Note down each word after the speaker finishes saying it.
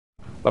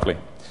Lovely.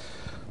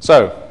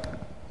 So,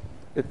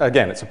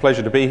 again, it's a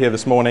pleasure to be here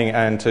this morning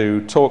and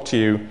to talk to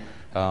you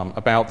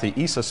about the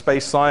ESA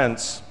Space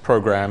Science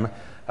program,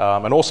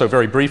 and also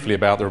very briefly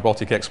about the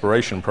robotic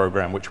exploration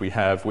program which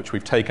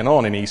we've taken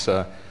on in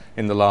ESA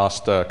in the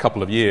last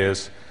couple of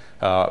years,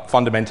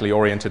 fundamentally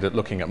oriented at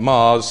looking at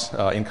Mars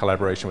in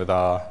collaboration with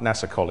our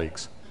NASA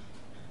colleagues.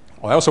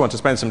 I also want to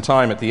spend some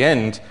time at the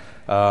end,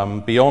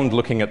 beyond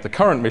looking at the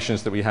current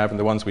missions that we have and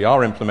the ones we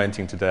are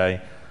implementing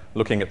today,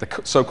 looking at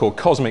the so-called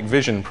Cosmic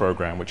Vision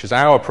program, which is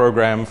our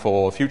program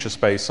for future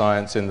space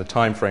science in the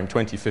time frame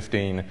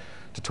 2015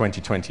 to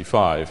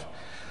 2025.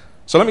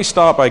 So let me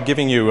start by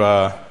giving you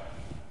a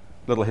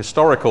little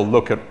historical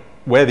look at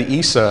where the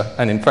ESA,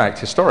 and in fact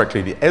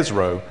historically the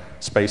ESRO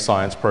space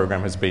science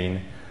program has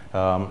been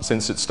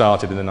since it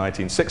started in the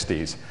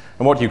 1960s.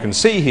 And what you can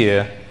see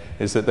here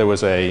is that there was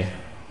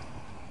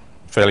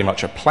fairly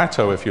much a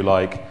plateau, if you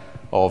like,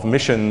 of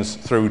missions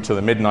through to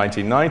the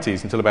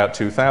mid-1990s until about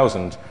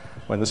 2000,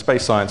 when the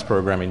space science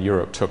program in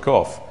Europe took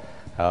off,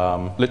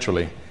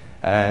 literally.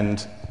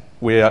 And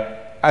we're,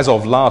 as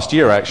of last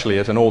year, actually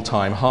at an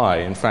all-time high.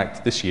 In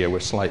fact, this year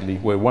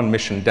we're one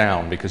mission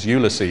down because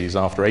Ulysses,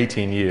 after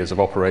 18 years of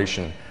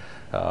operation,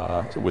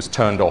 was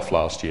turned off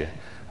last year.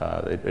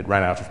 It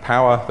ran out of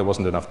power, there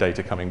wasn't enough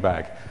data coming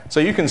back. So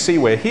you can see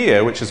we're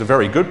here, which is a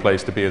very good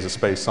place to be as a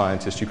space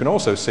scientist. You can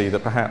also see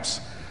that perhaps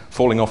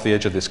falling off the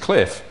edge of this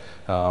cliff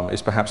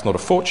is perhaps not a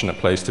fortunate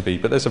place to be,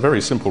 but there's a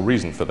very simple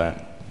reason for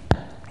that.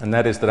 And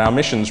that is that our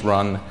missions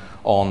run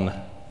on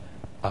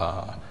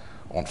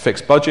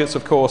fixed budgets,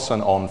 of course,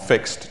 and on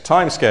fixed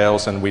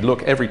timescales, and we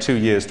look every 2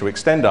 years to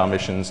extend our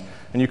missions.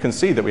 And you can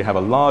see that we have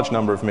a large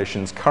number of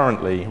missions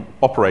currently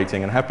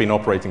operating and have been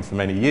operating for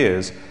many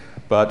years,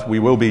 but we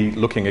will be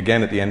looking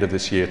again at the end of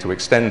this year to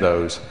extend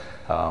those.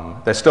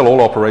 They're still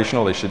all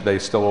operational. They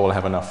still all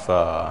have enough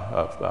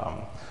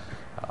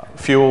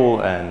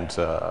fuel and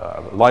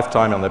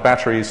lifetime on their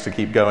batteries to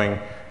keep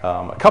going.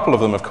 A couple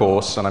of them, of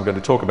course, and I'm going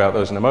to talk about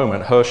those in a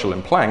moment, Herschel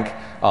and Planck,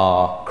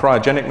 are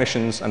cryogenic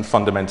missions and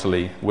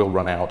fundamentally will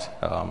run out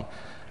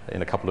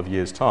in a couple of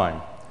years'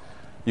 time.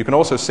 You can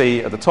also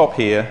see at the top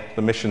here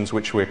the missions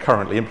which we're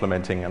currently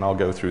implementing, and I'll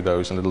go through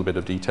those in a little bit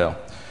of detail.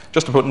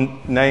 Just to put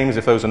names,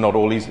 if those are not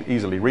all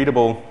easily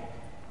readable,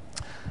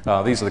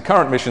 these are the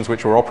current missions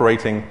which we're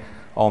operating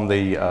on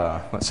the,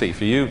 let's see,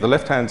 for you, the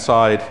left-hand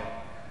side.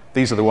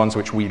 These are the ones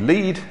which we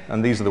lead,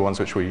 and these are the ones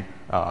which we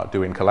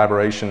do in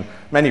collaboration,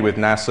 many with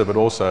NASA, but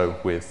also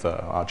with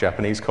our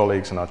Japanese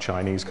colleagues and our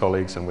Chinese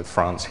colleagues, and with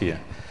France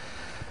here.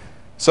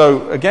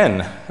 So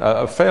again,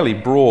 a fairly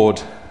broad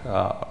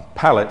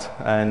palette,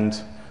 and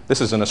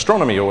this is an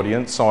astronomy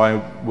audience, so I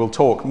will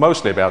talk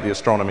mostly about the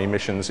astronomy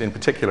missions, in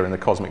particular in the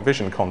cosmic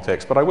vision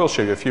context, but I will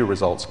show you a few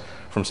results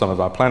from some of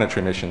our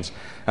planetary missions,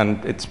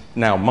 and it's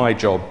now my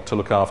job to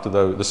look after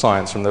the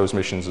science from those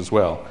missions as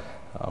well,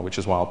 which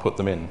is why I'll put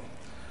them in.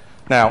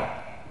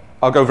 Now,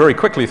 I'll go very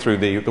quickly through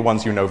the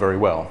ones you know very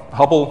well.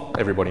 Hubble,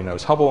 everybody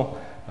knows Hubble,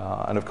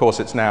 and of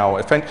course it's now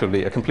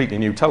effectively a completely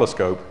new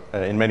telescope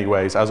in many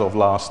ways as of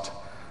last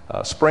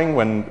spring,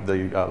 when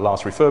the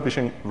last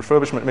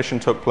refurbishment mission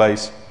took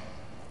place.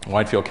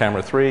 Wide Field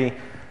Camera 3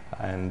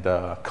 and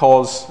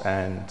COS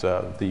and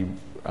the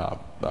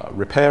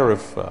repair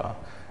of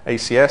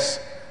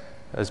ACS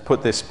has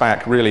put this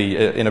back really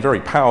in a very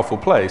powerful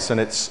place, and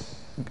it's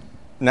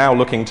now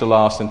looking to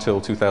last until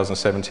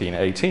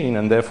 2017-18,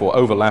 and therefore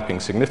overlapping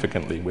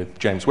significantly with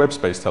James Webb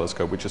Space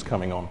Telescope, which is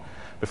coming on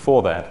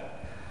before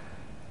that.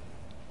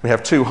 We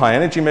have 2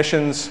 high-energy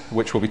missions,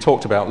 which will be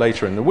talked about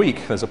later in the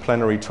week. There's a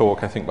plenary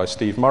talk, I think, by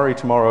Steve Murray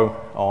tomorrow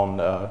on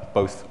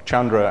both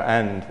Chandra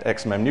and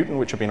XMM-Newton,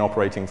 which have been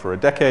operating for a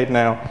decade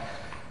now,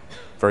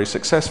 very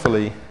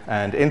successfully,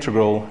 and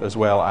integral as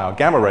well. Our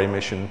gamma-ray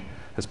mission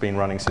has been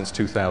running since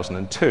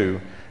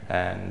 2002,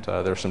 and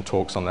there are some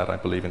talks on that, I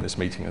believe, in this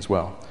meeting as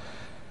well.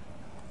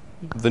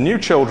 The new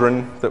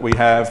children that we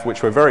have,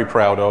 which we're very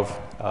proud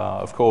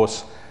of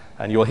course,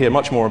 and you'll hear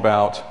much more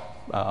about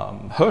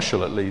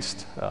Herschel, at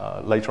least,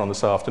 later on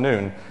this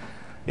afternoon,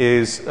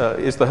 is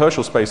the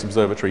Herschel Space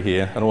Observatory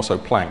here, and also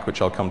Planck, which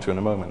I'll come to in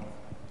a moment.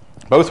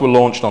 Both were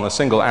launched on a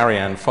single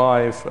Ariane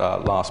 5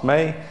 last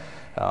May,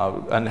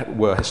 and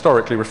were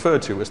historically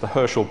referred to as the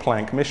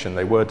Herschel-Planck mission.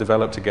 They were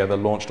developed together,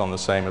 launched on the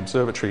same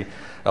observatory,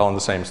 on the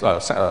same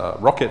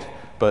rocket,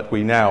 but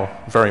we now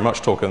very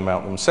much talk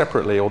about them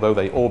separately, although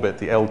they orbit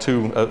the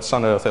L2,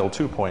 Sun-Earth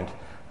L2 point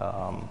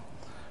out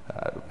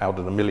at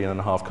 1.5 million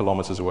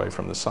kilometers away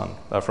from the Sun,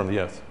 from the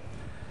Earth.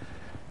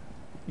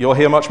 You'll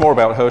hear much more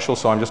about Herschel,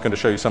 so I'm just going to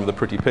show you some of the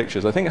pretty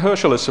pictures. I think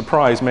Herschel has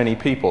surprised many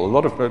people.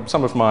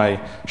 Some of my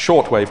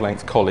short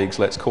wavelength colleagues,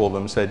 let's call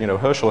them, said, you know,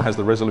 Herschel has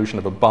the resolution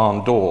of a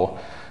barn door,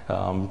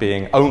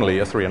 being only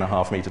a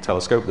 3.5 meter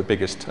telescope, the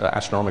biggest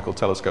astronomical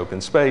telescope in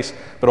space,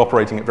 but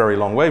operating at very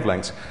long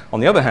wavelengths. On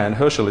the other hand,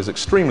 Herschel is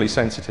extremely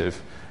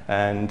sensitive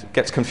and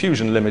gets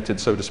confusion limited,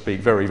 so to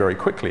speak, very, very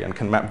quickly, and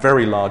can map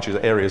very large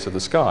areas of the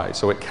sky.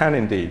 So it can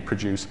indeed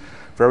produce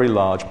very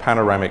large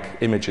panoramic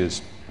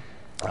images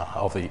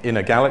of the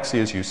inner galaxy,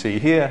 as you see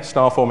here,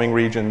 star-forming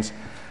regions,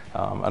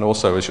 and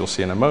also, as you'll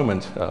see in a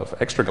moment, of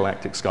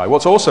extragalactic sky.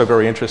 What's also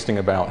very interesting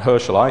about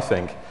Herschel, I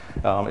think,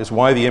 is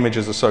why the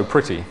images are so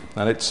pretty.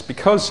 And it's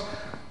because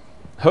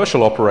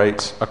Herschel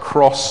operates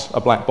across a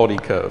black body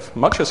curve,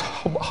 much as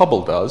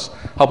Hubble does.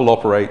 Hubble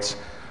operates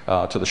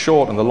to the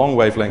short and the long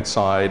wavelength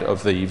side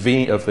of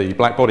the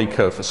black body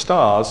curve for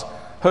stars.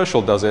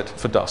 Herschel does it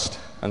for dust.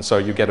 And so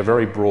you get a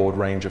very broad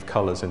range of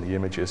colors in the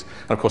images.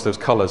 And of course, those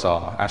colors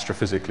are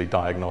astrophysically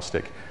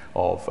diagnostic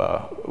of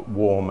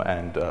warm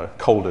and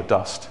colder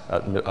dust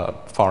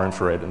at far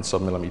infrared and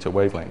submillimeter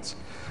wavelengths.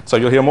 So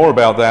you'll hear more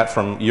about that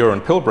from Jeroen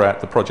Pilbrat,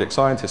 the project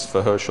scientist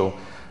for Herschel,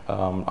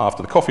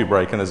 after the coffee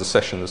break. And there's a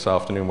session this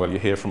afternoon where you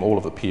hear from all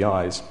of the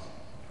PIs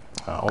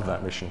of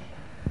that mission.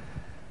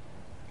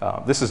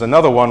 This is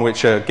another one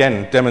which,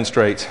 again,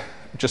 demonstrates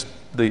just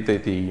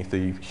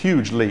the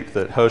huge leap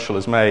that Herschel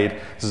has made.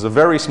 This is a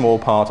very small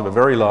part of a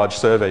very large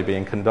survey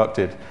being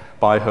conducted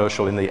by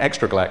Herschel in the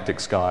extragalactic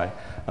sky.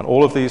 And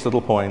all of these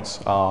little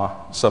points are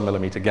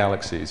submillimeter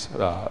galaxies.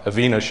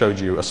 Avina showed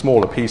you a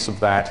smaller piece of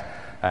that,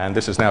 and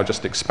this is now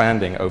just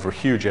expanding over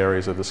huge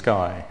areas of the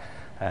sky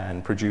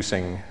and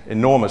producing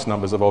enormous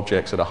numbers of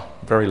objects at a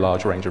very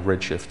large range of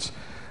redshifts.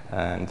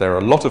 And there are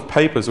a lot of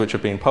papers which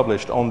have been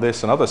published on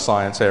this and other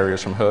science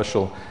areas from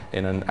Herschel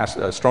in an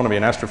Astronomy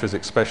and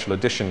Astrophysics special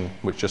edition,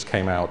 which just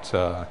came out,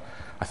 I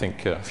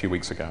think, a few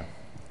weeks ago.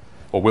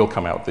 Or will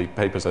come out. The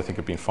papers, I think,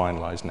 have been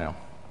finalized now.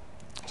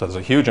 So there's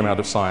a huge amount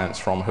of science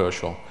from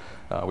Herschel,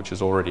 which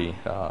is already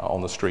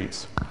on the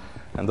streets.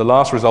 And the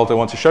last result I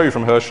want to show you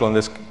from Herschel, and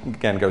this,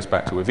 again, goes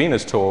back to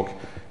Avina's talk,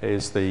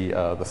 is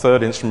the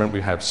third instrument.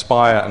 We have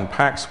SPIRE and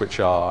PAX, which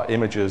are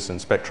imagers and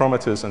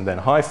spectrometers, and then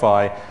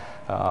HiFi,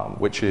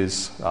 which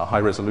is a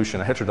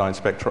high-resolution heterodyne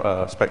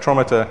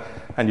spectrometer.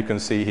 And you can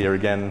see here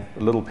again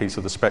a little piece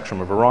of the spectrum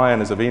of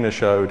Orion, as Avina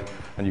showed,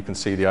 and you can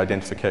see the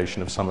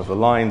identification of some of the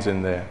lines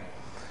in there.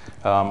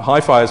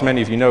 HiFi, as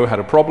many of you know, had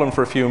a problem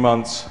for a few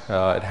months.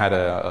 It had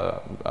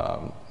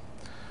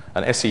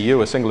an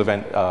SEU, a single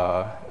event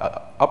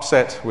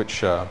upset,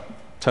 which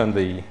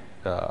made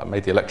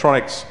the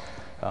electronics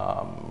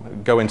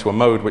go into a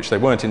mode which they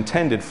weren't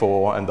intended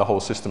for, and the whole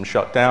system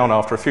shut down.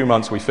 After a few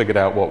months, we figured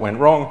out what went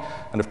wrong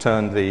and have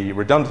turned the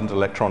redundant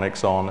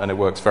electronics on, and it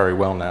works very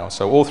well now.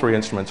 So all three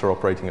instruments are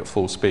operating at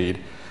full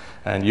speed,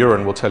 and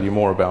Jeroen will tell you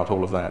more about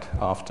all of that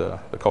after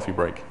the coffee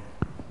break.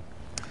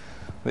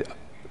 At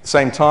the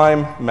same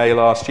time, May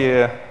last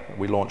year,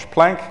 we launched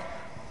Planck,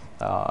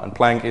 and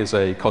Planck is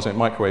a cosmic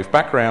microwave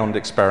background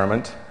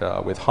experiment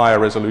with higher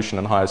resolution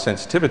and higher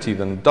sensitivity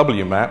than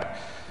WMAP.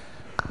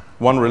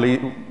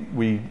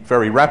 We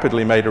very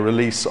rapidly made a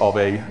release of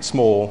a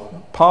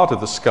small part of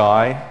the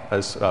sky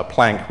as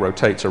Planck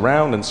rotates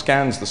around and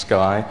scans the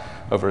sky,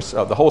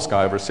 the whole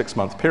sky over a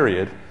 6-month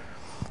period.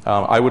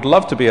 I would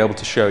love to be able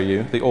to show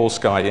you the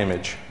all-sky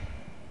image,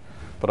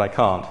 but I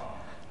can't.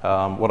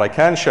 What I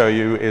can show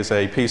you is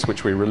a piece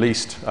which we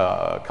released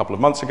a couple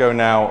of months ago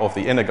now of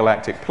the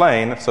intergalactic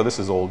plane. So this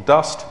is all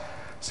dust,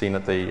 seen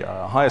at the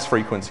highest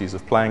frequencies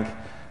of Planck.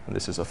 And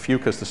this is a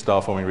Fucus, the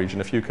star-forming region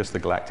of Fucus, the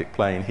galactic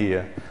plane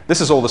here. This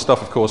is all the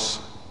stuff, of course,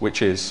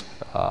 which is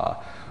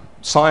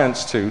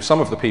science to some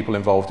of the people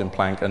involved in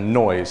Planck and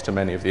noise to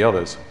many of the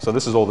others. So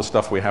this is all the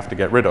stuff we have to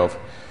get rid of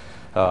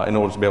in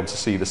order to be able to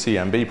see the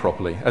CMB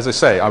properly. As I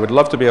say, I would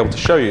love to be able to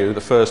show you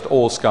the first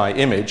all-sky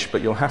image,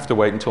 but you'll have to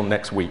wait until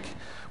next week.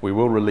 We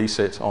will release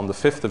it on the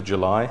 5th of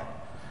July.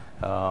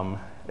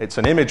 It's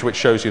an image which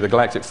shows you the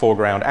galactic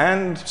foreground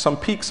and some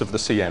peaks of the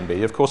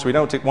CMB. Of course, we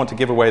don't want to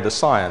give away the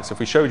science. If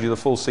we showed you the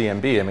full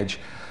CMB image,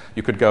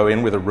 you could go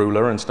in with a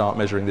ruler and start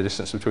measuring the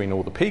distance between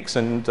all the peaks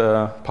and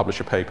publish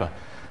a paper.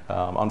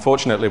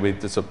 Unfortunately,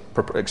 there's an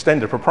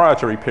extended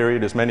proprietary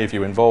period. As many of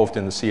you involved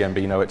in the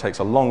CMB know, it takes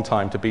a long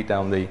time to beat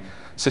down the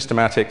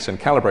systematics and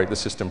calibrate the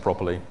system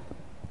properly.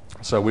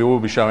 So we will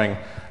be showing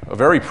a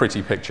very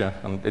pretty picture,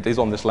 and it is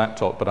on this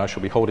laptop, but I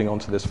shall be holding on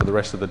to this for the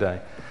rest of the day,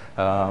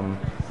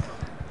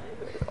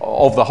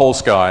 of the whole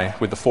sky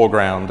with the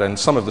foreground and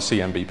some of the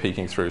CMB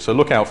peeking through. So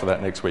look out for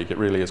that next week. It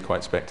really is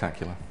quite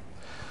spectacular.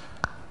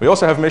 We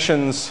also have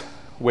missions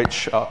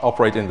which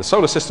operate in the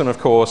solar system, of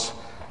course.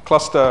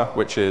 Cluster,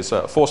 which is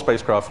 4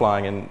 spacecraft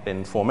flying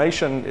in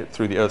formation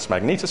through the Earth's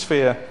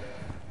magnetosphere,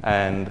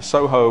 and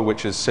SOHO,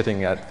 which is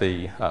sitting at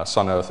the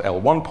Sun-Earth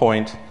L1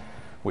 point,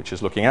 which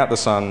is looking at the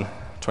sun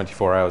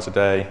 24 hours a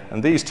day.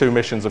 And these two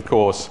missions, of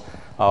course,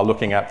 are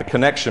looking at the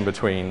connection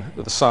between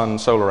the sun,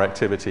 solar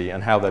activity,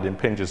 and how that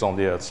impinges on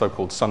the Earth,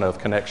 so-called Sun-Earth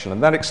connection.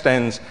 And that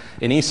extends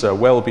in ESA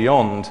well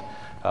beyond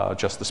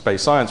just the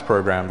space science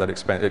program. That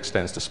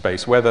extends to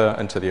space weather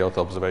and to the Earth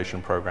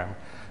observation program,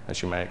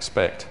 as you may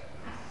expect.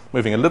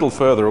 Moving a little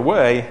further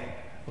away,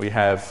 we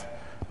have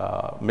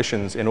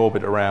missions in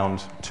orbit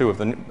around 2 of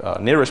the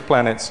nearest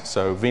planets.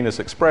 So Venus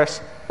Express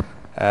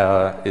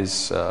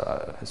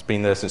has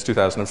been there since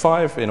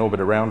 2005 in orbit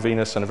around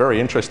Venus, and a very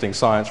interesting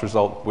science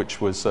result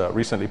which was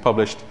recently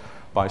published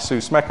by Sue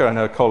Smecker and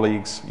her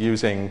colleagues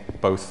using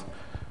both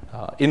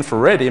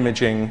infrared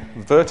imaging,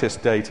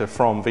 Vertis data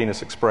from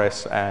Venus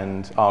Express,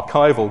 and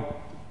archival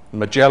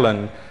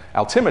Magellan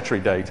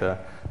altimetry data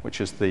which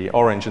is the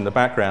orange in the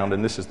background,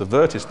 and this is the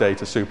Vertis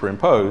data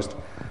superimposed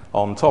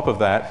on top of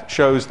that,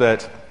 shows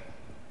that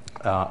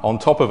on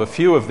top of a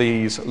few of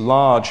these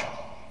large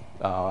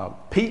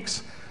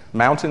peaks,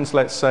 mountains,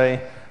 let's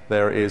say,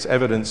 there is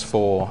evidence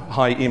for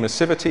high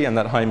emissivity, and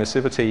that high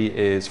emissivity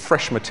is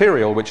fresh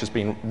material which has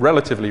been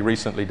relatively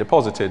recently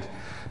deposited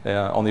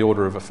on the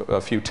order of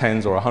a few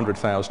tens or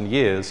 100,000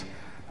 years.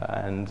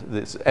 And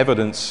it's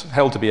evidence,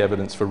 held to be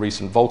evidence for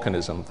recent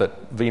volcanism,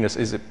 that Venus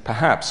is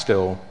perhaps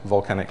still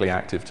volcanically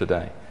active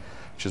today,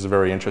 which is a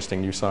very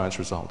interesting new science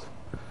result.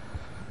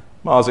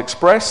 Mars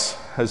Express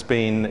has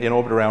been in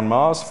orbit around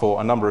Mars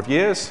for a number of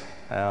years.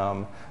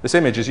 This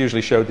image is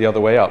usually showed the other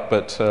way up,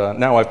 but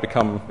now I've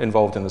become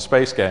involved in the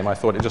space game. I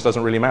thought it just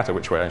doesn't really matter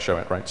which way I show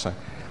it, right? So,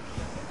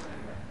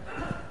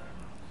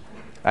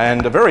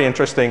 and a very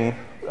interesting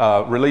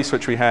release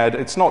which we had,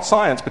 it's not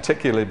science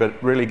particularly,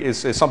 but really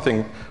is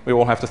something we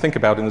all have to think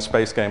about in the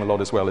space game a lot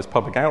as well, is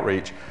public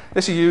outreach.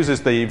 This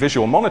uses the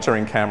visual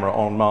monitoring camera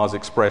on Mars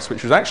Express,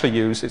 which was actually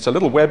used, it's a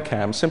little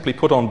webcam simply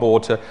put on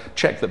board to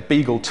check that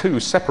Beagle 2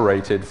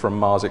 separated from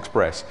Mars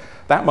Express.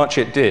 That much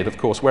it did. Of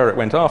course, where it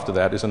went after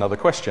that is another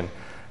question.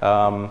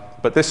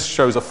 But this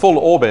shows a full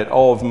orbit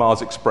of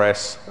Mars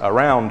Express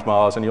around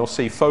Mars, and you'll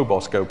see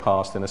Phobos go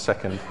past in a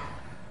second.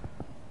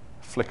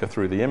 Flicker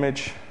through the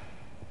image.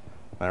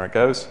 There it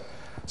goes.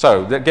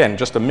 So again,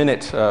 just a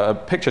minute, a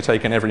picture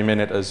taken every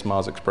minute as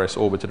Mars Express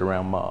orbited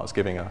around Mars,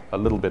 giving a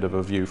little bit of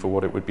a view for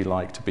what it would be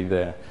like to be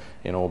there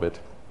in orbit.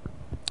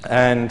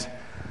 And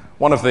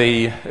one of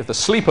the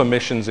sleeper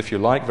missions, if you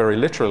like, very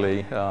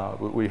literally,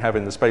 we have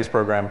in the space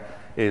program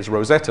is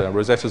Rosetta.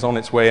 Rosetta's on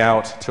its way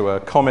out to a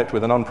comet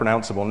with an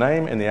unpronounceable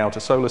name in the outer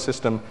solar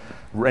system,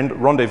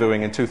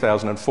 rendezvousing in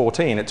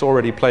 2014. It's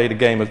already played a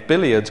game of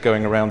billiards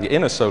going around the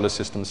inner solar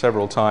system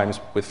several times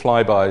with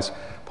flybys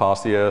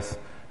past the Earth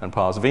and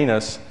past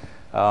Venus.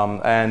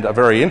 And a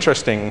very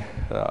interesting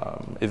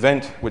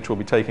event which will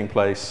be taking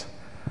place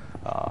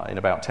in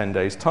about 10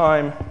 days'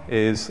 time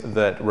is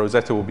that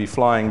Rosetta will be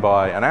flying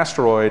by an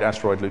asteroid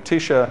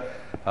Lutetia,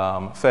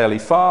 fairly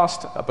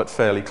fast but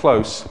fairly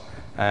close,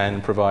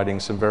 and providing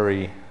some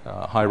very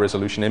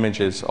high-resolution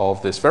images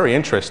of this very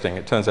interesting,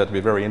 it turns out to be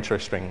a very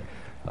interesting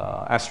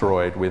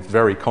asteroid with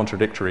very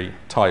contradictory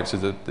types.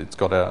 It's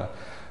got a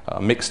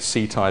mixed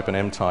C-type and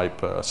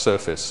M-type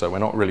surface, so we're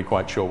not really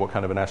quite sure what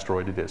kind of an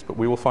asteroid it is, but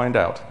we will find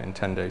out in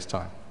 10 days'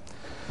 time.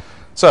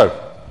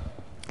 So,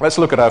 let's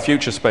look at our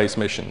future space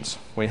missions.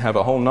 We have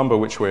a whole number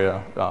which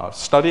we're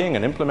studying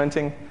and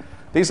implementing.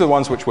 These are the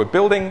ones which we're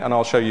building, and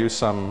I'll show you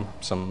some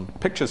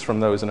pictures from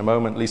those in a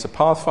moment. LISA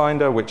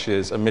Pathfinder, which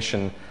is a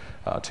mission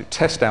to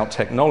test out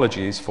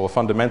technologies for a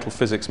fundamental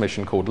physics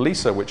mission called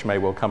LISA, which may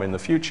well come in the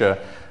future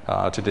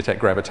to detect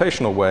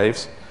gravitational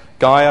waves.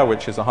 GAIA,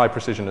 which is a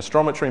high-precision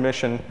astrometry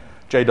mission.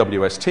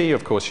 JWST,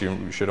 of course,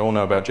 you should all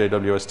know about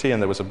JWST, and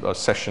there was a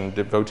session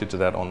devoted to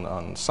that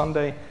on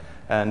Sunday.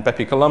 And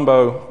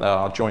BepiColombo,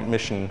 our joint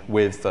mission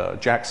with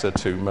JAXA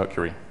to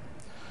Mercury.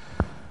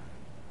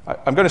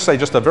 I'm going to say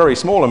just a very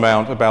small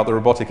amount about the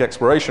robotic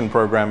exploration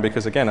program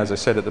because, again, as I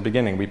said at the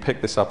beginning, we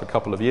picked this up a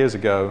couple of years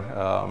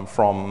ago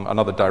from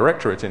another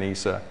directorate in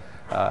ESA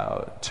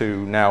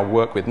to now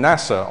work with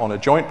NASA on a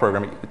joint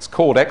program. It's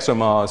called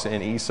ExoMars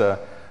in ESA,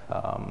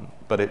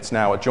 but it's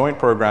now a joint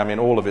program in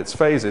all of its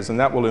phases, and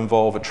that will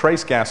involve a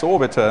trace gas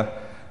orbiter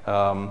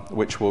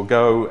which will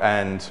go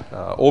and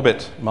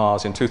orbit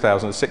Mars in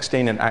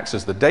 2016 and acts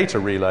as the data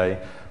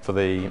relay for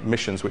the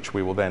missions which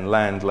we will then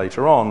land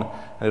later on.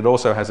 And it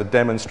also has a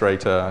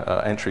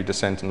demonstrator entry,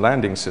 descent, and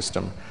landing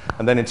system.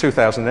 And then in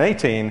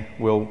 2018,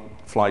 we'll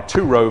fly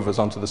 2 rovers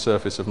onto the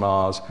surface of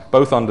Mars,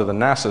 both under the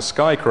NASA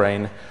Sky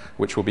Crane,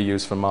 which will be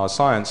used for Mars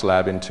Science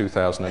Lab in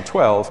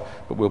 2012,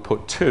 but we'll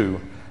put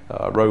 2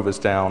 rovers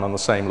down on the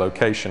same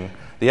location.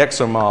 The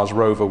ExoMars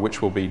rover,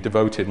 which will be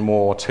devoted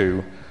more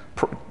to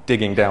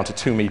digging down to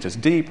 2 meters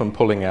deep and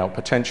pulling out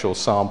potential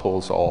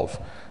samples of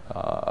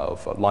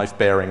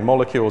life-bearing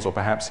molecules, or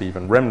perhaps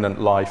even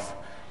remnant life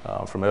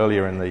from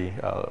earlier in the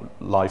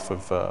life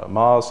of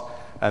Mars.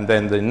 And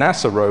then the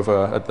NASA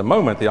rover, at the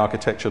moment, the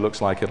architecture looks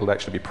like it'll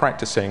actually be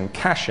practicing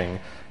caching,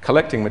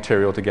 collecting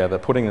material together,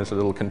 putting it into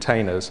little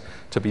containers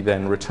to be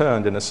then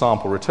returned in a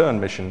sample return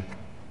mission,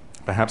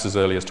 perhaps as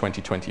early as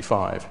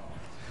 2025.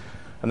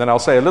 And then I'll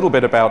say a little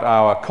bit about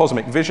our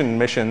cosmic vision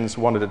missions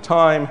one at a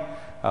time.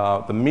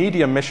 The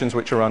medium missions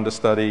which are under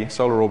study,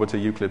 Solar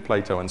Orbiter, Euclid,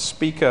 Plato, and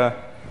Speaker,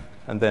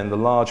 and then the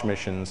large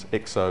missions,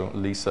 IXO,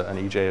 LISA,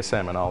 and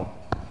EJSM, and I'll,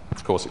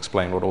 of course,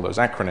 explain what all those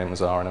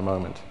acronyms are in a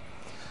moment.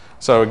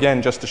 So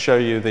again, just to show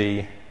you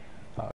the